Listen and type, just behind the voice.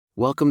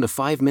Welcome to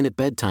 5-Minute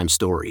Bedtime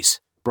Stories,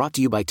 brought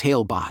to you by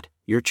Talebot,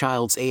 your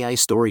child's AI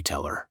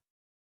storyteller.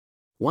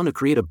 Want to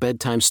create a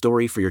bedtime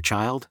story for your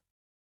child?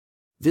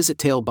 Visit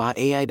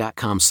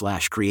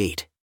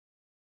talebotai.com/create.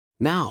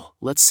 Now,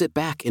 let's sit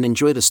back and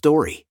enjoy the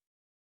story.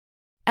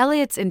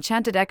 Elliot's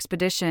Enchanted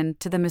Expedition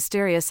to the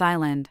Mysterious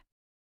Island.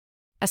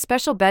 A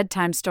special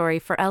bedtime story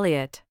for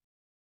Elliot.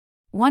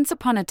 Once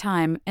upon a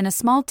time, in a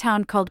small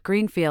town called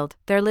Greenfield,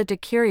 there lived a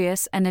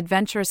curious and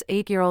adventurous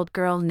 8-year-old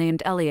girl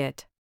named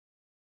Elliot.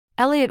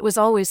 Elliot was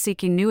always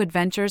seeking new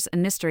adventures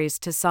and mysteries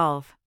to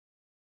solve.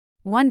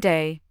 One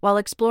day, while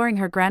exploring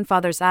her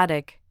grandfather's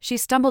attic, she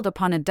stumbled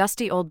upon a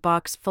dusty old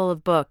box full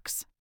of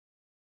books.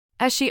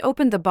 As she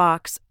opened the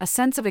box, a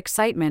sense of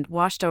excitement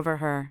washed over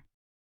her.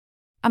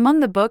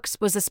 Among the books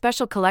was a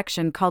special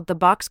collection called the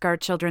Boxcar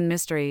Children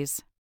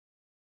Mysteries.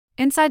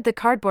 Inside the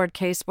cardboard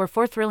case were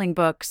 4 thrilling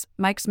books: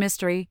 Mike's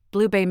Mystery,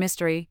 Blue Bay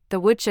Mystery, The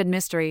Woodshed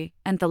Mystery,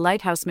 and The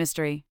Lighthouse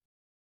Mystery.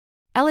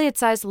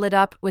 Elliot's eyes lit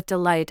up with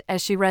delight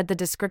as she read the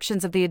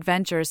descriptions of the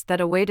adventures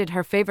that awaited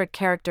her favorite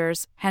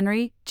characters,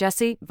 Henry,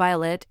 Jessie,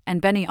 Violet, and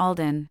Benny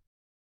Alden.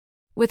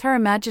 With her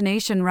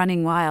imagination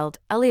running wild,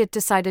 Elliot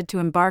decided to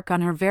embark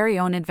on her very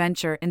own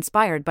adventure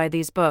inspired by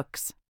these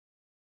books.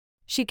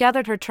 She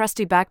gathered her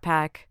trusty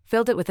backpack,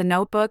 filled it with a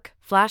notebook,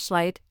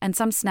 flashlight, and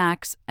some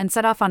snacks, and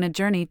set off on a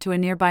journey to a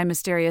nearby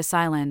mysterious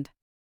island.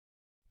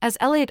 As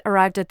Elliot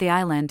arrived at the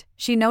island,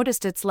 she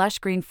noticed its lush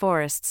green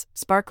forests,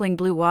 sparkling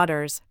blue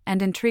waters,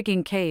 and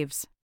intriguing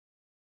caves.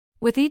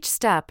 With each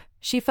step,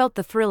 she felt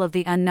the thrill of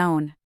the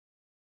unknown.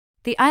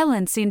 The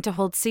island seemed to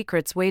hold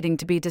secrets waiting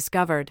to be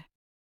discovered.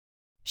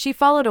 She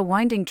followed a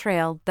winding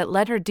trail that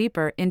led her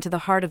deeper into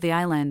the heart of the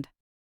island.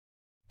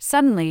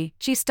 Suddenly,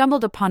 she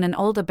stumbled upon an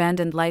old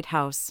abandoned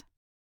lighthouse.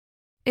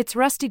 Its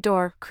rusty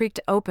door creaked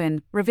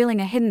open,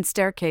 revealing a hidden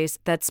staircase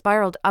that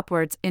spiraled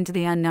upwards into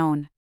the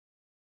unknown.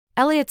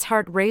 Elliot's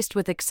heart raced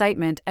with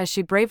excitement as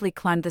she bravely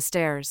climbed the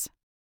stairs.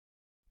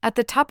 At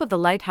the top of the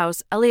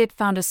lighthouse, Elliot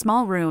found a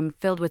small room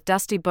filled with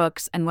dusty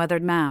books and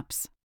weathered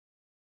maps.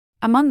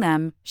 Among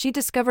them, she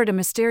discovered a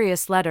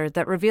mysterious letter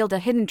that revealed a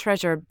hidden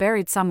treasure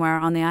buried somewhere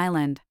on the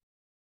island.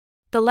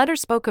 The letter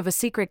spoke of a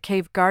secret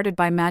cave guarded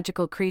by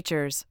magical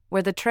creatures,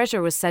 where the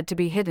treasure was said to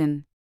be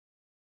hidden.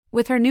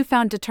 With her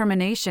newfound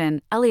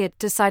determination, Elliot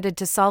decided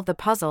to solve the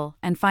puzzle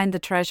and find the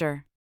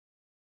treasure.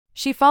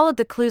 She followed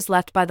the clues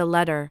left by the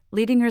letter,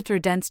 leading her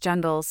through dense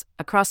jungles,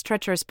 across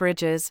treacherous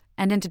bridges,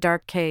 and into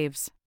dark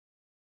caves.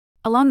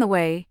 Along the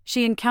way,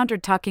 she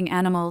encountered talking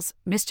animals,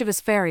 mischievous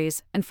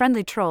fairies, and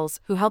friendly trolls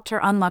who helped her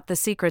unlock the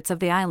secrets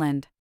of the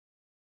island.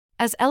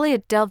 As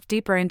Elliot delved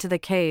deeper into the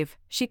cave,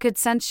 she could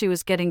sense she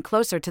was getting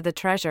closer to the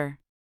treasure.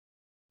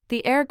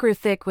 The air grew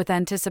thick with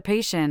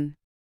anticipation.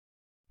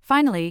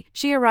 Finally,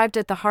 she arrived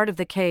at the heart of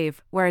the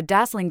cave, where a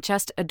dazzling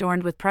chest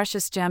adorned with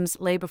precious gems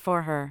lay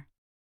before her.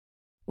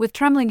 With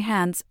trembling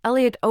hands,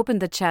 Elliot opened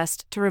the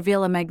chest to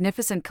reveal a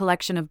magnificent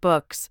collection of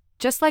books,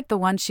 just like the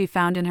ones she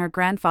found in her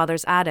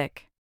grandfather's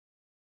attic.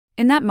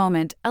 In that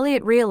moment,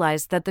 Elliot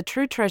realized that the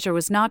true treasure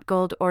was not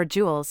gold or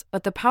jewels,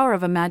 but the power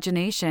of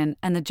imagination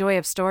and the joy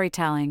of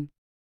storytelling.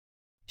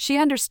 She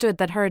understood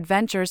that her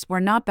adventures were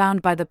not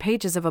bound by the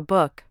pages of a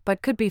book,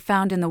 but could be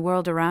found in the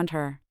world around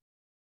her.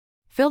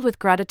 Filled with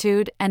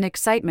gratitude and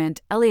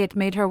excitement, Elliot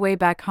made her way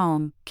back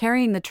home,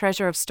 carrying the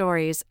treasure of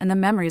stories and the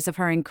memories of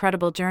her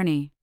incredible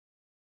journey.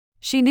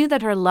 She knew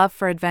that her love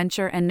for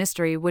adventure and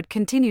mystery would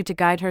continue to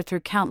guide her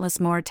through countless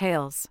more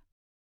tales.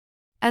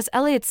 As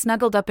Elliot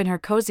snuggled up in her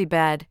cozy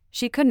bed,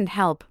 she couldn't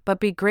help but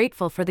be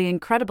grateful for the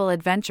incredible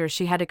adventure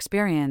she had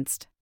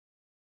experienced.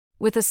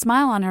 With a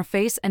smile on her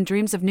face and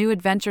dreams of new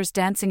adventures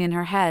dancing in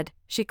her head,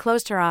 she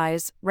closed her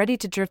eyes, ready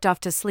to drift off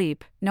to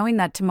sleep, knowing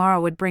that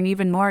tomorrow would bring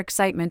even more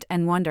excitement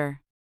and wonder.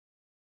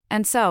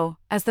 And so,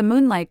 as the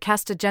moonlight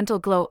cast a gentle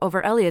glow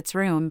over Elliot's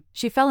room,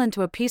 she fell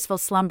into a peaceful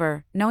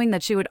slumber, knowing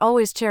that she would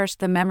always cherish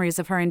the memories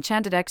of her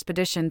enchanted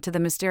expedition to the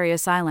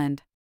mysterious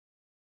island.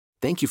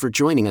 Thank you for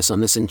joining us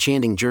on this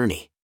enchanting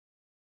journey.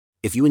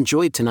 If you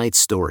enjoyed tonight's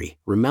story,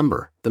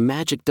 remember, the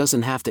magic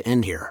doesn't have to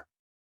end here.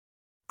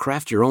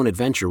 Craft your own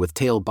adventure with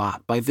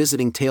Talebot by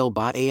visiting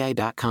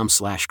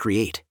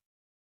talebotai.com/create.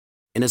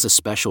 And as a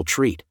special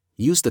treat,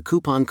 use the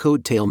coupon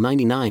code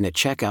TALE99 at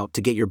checkout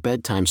to get your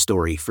bedtime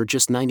story for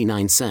just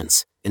 99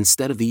 cents,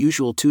 instead of the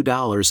usual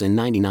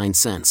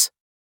 $2.99.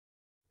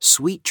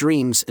 Sweet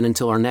dreams, and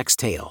until our next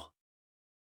tale.